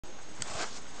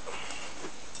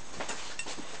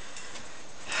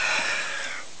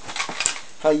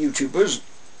Hi YouTubers.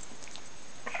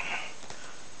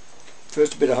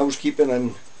 First, a bit of housekeeping.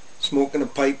 I'm smoking a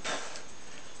pipe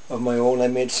of my own I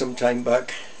made some time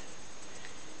back.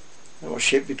 I don't know what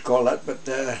shape you'd call that, but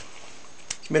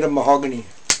it's made of mahogany.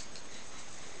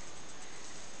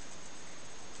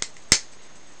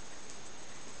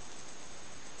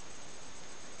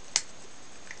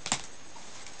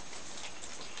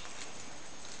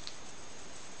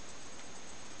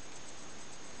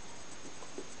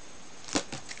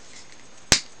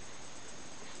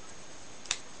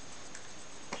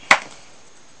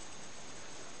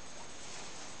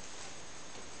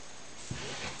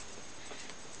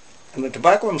 And the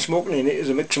tobacco I'm smoking in it is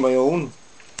a mix of my own.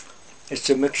 It's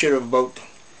a mixture of about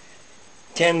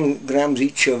 10 grams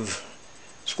each of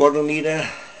Squadron Leader,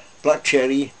 Black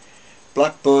Cherry,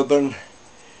 Black Bourbon,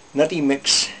 Nutty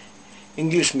Mix,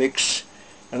 English Mix,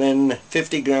 and then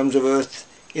 50 grams of Earth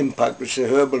Impact, which is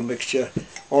a herbal mixture,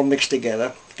 all mixed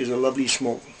together. Gives a lovely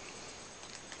smoke.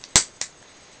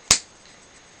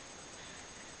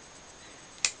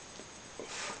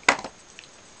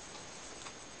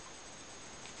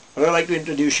 What I'd like to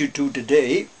introduce you to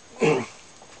today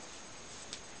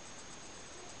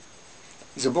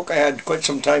is a book I had quite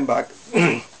some time back.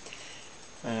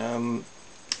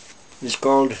 It's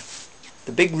called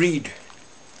The Big Read.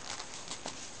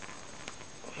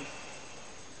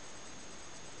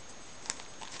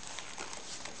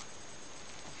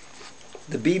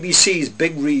 The BBC's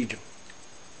Big Read.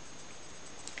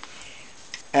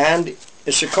 And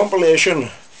it's a compilation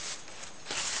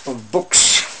of books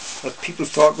that people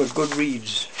thought were good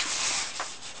reads.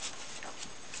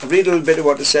 I'll read a little bit of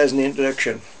what it says in the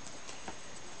introduction.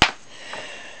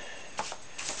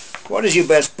 What is your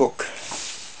best book?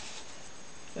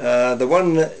 The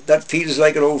one that feels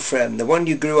like an old friend, the one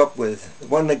you grew up with, the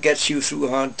one that gets you through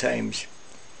hard times,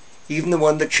 even the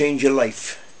one that changed your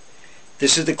life.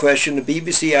 This is the question the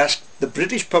BBC asked the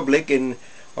British public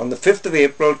on the 5th of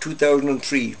April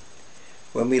 2003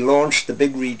 when we launched The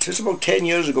Big Read. So it's about 10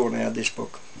 years ago when I had this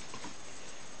book.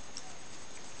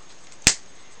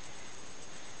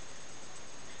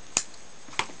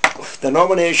 The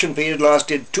nomination period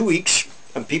lasted 2 weeks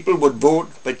and people would vote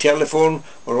by telephone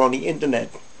or on the internet.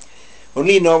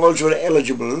 Only novels were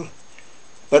eligible,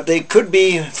 but they could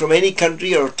be from any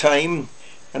country or time,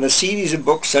 and a series of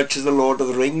books such as The Lord of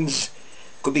the Rings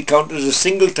could be counted as a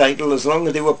single title as long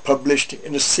as they were published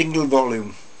in a single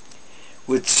volume.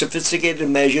 With sophisticated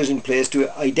measures in place to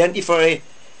identify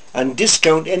and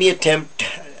discount any attempt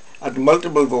at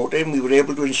multiple voting, we were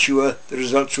able to ensure the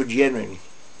results were genuine.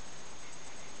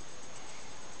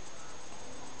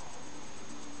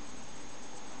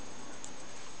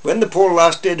 When the poll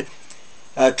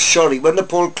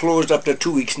closed after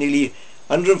 2 weeks, nearly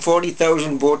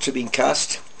 140,000 votes had been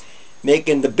cast,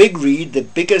 making The Big Read the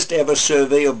biggest ever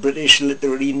survey of British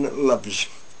literary loves.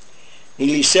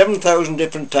 Nearly 7,000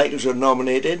 different titles were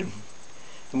nominated.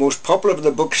 The most popular of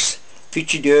the books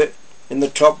featured here in the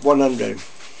top 100.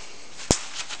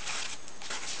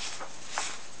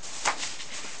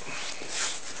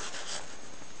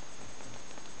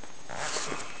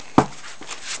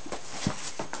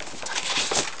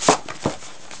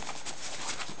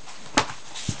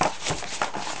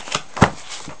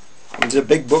 It's a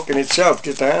big book in itself,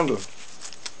 just to handle.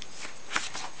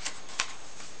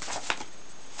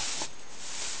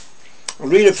 I'll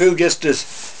read a few just to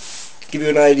give you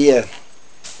an idea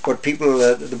what people,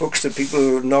 the books that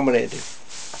people nominated.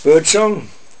 Birdsong,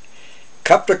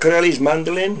 Captain Corelli's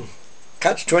Mandolin,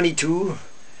 Catch-22,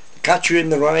 Catcher in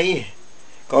the Rye,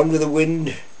 Gone with the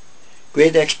Wind,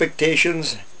 Great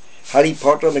Expectations, Harry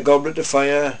Potter and the Goblet of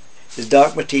Fire, His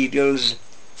Dark Materials,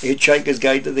 The Hitchhiker's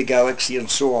Guide to the Galaxy,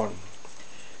 and so on.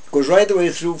 It goes right the way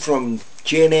through from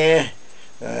Jane Eyre,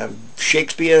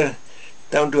 Shakespeare,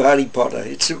 down to Harry Potter.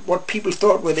 It's what people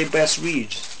thought were their best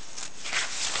reads.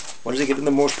 What does it give them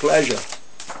the most pleasure?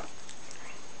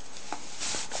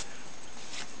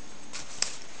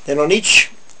 Then on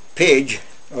each page,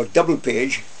 or double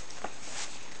page,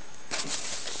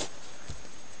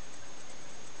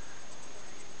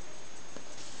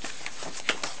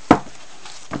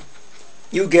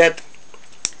 you get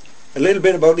a little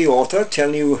bit about the author,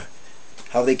 telling you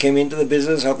how they came into the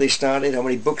business, how they started, how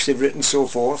many books they've written, so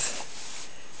forth.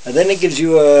 And then it gives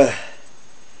you a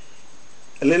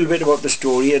little bit about the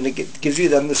story, and it gives you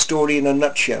then the story in a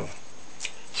nutshell,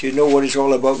 so you know what it's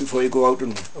all about before you go out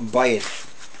and buy it.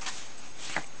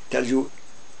 Tells you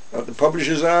what the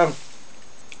publishers are,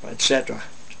 etc.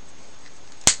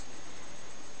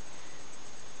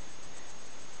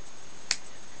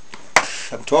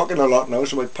 I'm talking a lot now,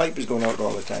 so my pipe is going out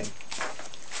all the time.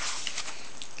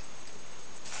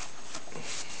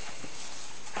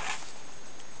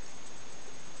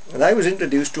 And I was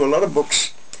introduced to a lot of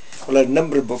books, well, a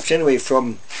number of books anyway,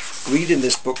 from reading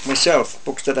this book myself,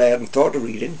 books that I hadn't thought of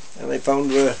reading, and I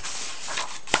found were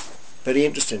very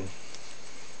interesting.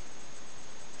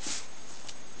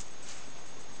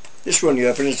 This one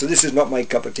here, for instance, this is not my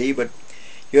cup of tea, but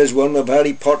here's one of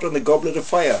Harry Potter and the Goblet of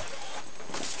Fire.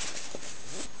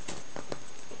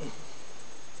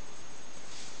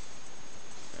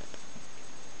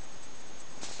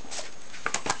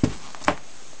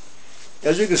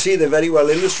 As you can see, they're very well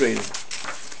illustrated.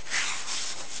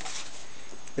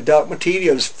 The Dark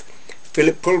Materials,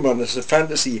 Philip Pullman. It's a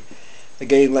fantasy,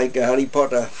 again like Harry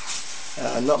Potter,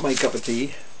 not my cup of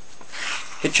tea.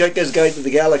 Hitchhiker's Guide to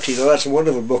the Galaxy, now that's a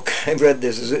wonderful book. I've read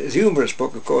this. It's a humorous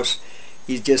book, of course.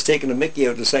 He's just taken a mickey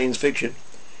out of science fiction.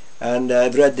 And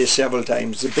I've read this several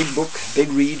times. It's a big book, big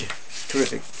read,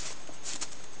 terrific.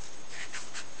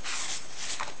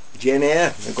 Jane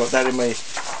Eyre, I've got that in my,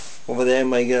 over there in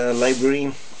my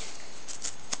library.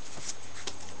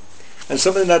 And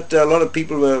something that a lot of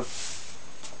people were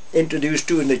introduced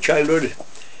to in their childhood,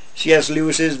 C.S.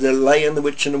 Lewis's The Lion, the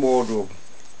Witch and the Wardrobe.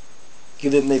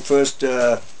 Give them their first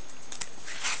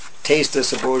taste, I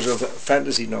suppose, of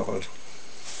fantasy novels.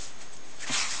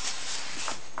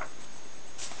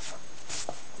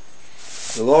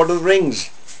 The Lord of the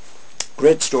Rings,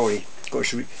 great story. Of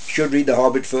course, you should read The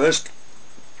Hobbit first,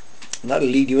 and that'll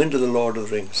lead you into The Lord of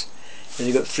the Rings. And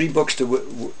you've got 3 books to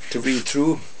read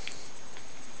through.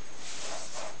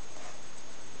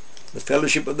 The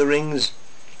Fellowship of the Rings,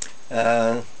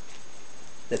 The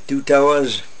Two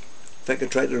Towers, if I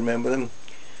could try to remember them,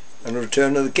 and The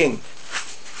Return of the King.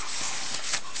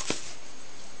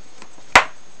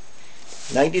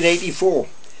 1984,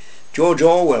 George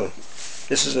Orwell.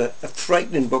 This is a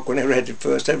frightening book when I read it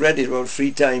first. I read it about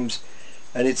 3 times,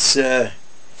 and it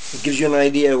gives you an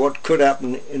idea of what could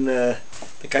happen in the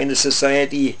kind of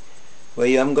society where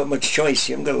you haven't got much choice.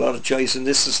 You haven't got a lot of choice in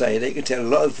this society. You can tell a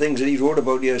lot of things that he wrote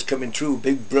about here is coming true.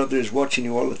 Big Brother is watching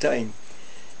you all the time.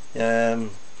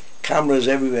 Cameras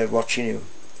everywhere watching you.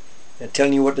 And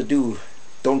telling you what to do.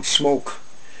 Don't smoke.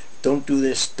 Don't do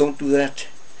this. Don't do that.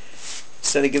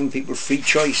 Instead of giving people free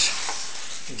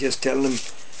choice, you just tell them,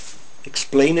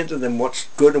 explain it to them what's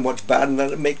good and what's bad, and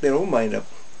let them make their own mind up.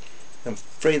 I'm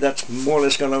afraid that's more or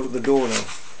less gone out of the door now.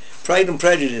 Pride and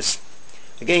Prejudice.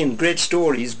 Again, great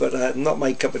stories, but not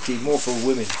my cup of tea, more for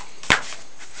women.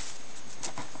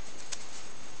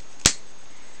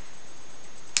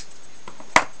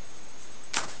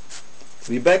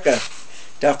 Rebecca,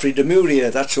 Daphne du Maurier,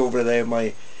 that's over there in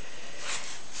my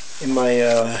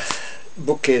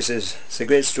bookcases. It's a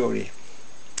great story.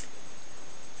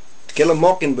 To Kill a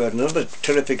Mockingbird, another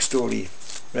terrific story.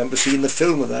 Remember seeing the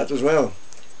film of that as well,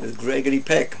 with Gregory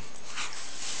Peck.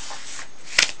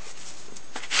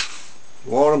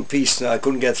 War and Peace, I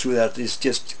couldn't get through that. It's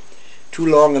just too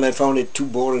long and I found it too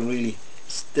boring really.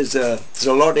 There's a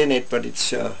lot in it, but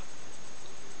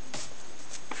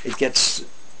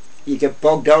you get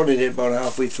bogged down in it about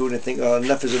halfway through and you think, oh,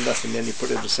 enough is enough, and then you put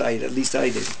it aside. At least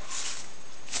I did.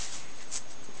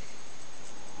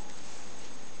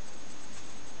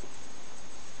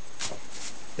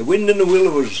 The Wind in the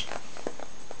Willows.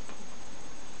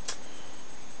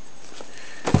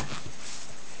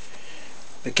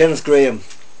 By Kenneth Grahame.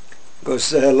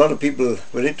 Because a lot of people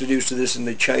were introduced to this in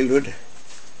their childhood,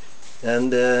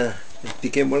 and it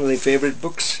became one of their favourite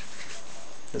books.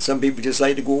 And some people just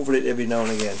like to go over it every now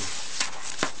and again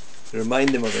to remind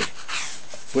them of it.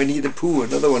 Winnie the Pooh,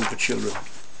 another one for children.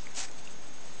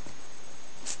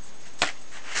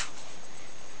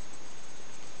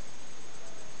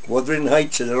 Wuthering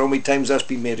Heights, and how many times that's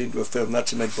been made into a film.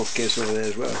 That's in my bookcase over there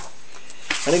as well.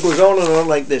 And it goes on and on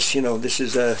like this. You know, this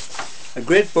is a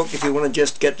great book if you want to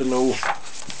just get to know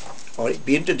or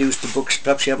be introduced to books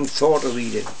perhaps you haven't thought of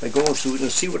reading, by going through it and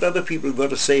see what other people have got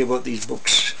to say about these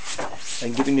books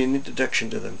and giving you an introduction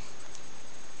to them.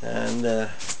 And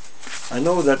I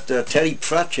know that Terry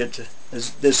Pratchett,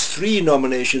 there's 3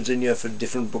 nominations in here for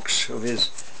different books of his,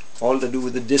 all to do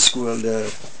with the Discworld, a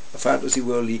fantasy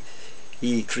world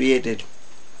he created.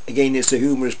 Again, it's a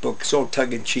humorous book. It's all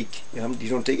tongue-in-cheek. You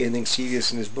don't take anything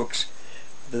serious in his books,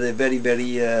 but they're very,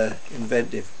 very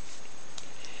inventive.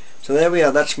 So there we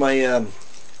are. That's my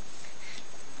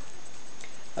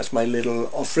little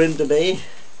offering today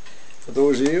for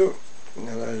those of you.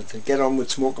 I'll get on with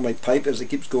smoking my pipe as it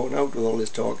keeps going out with all this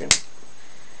talking.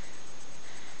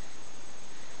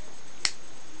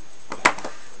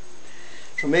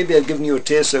 So maybe I've given you a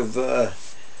taste of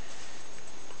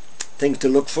things to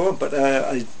look for, but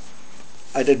I'd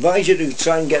advise you to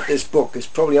try and get this book. It's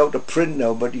probably out of print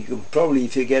now, but you can probably,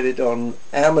 if you get it on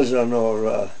Amazon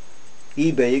or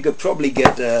eBay, you could probably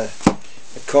get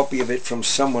a copy of it from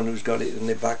someone who's got it in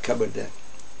the back cupboard there.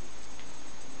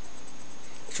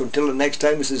 So until the next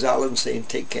time, this is Alan saying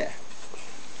take care.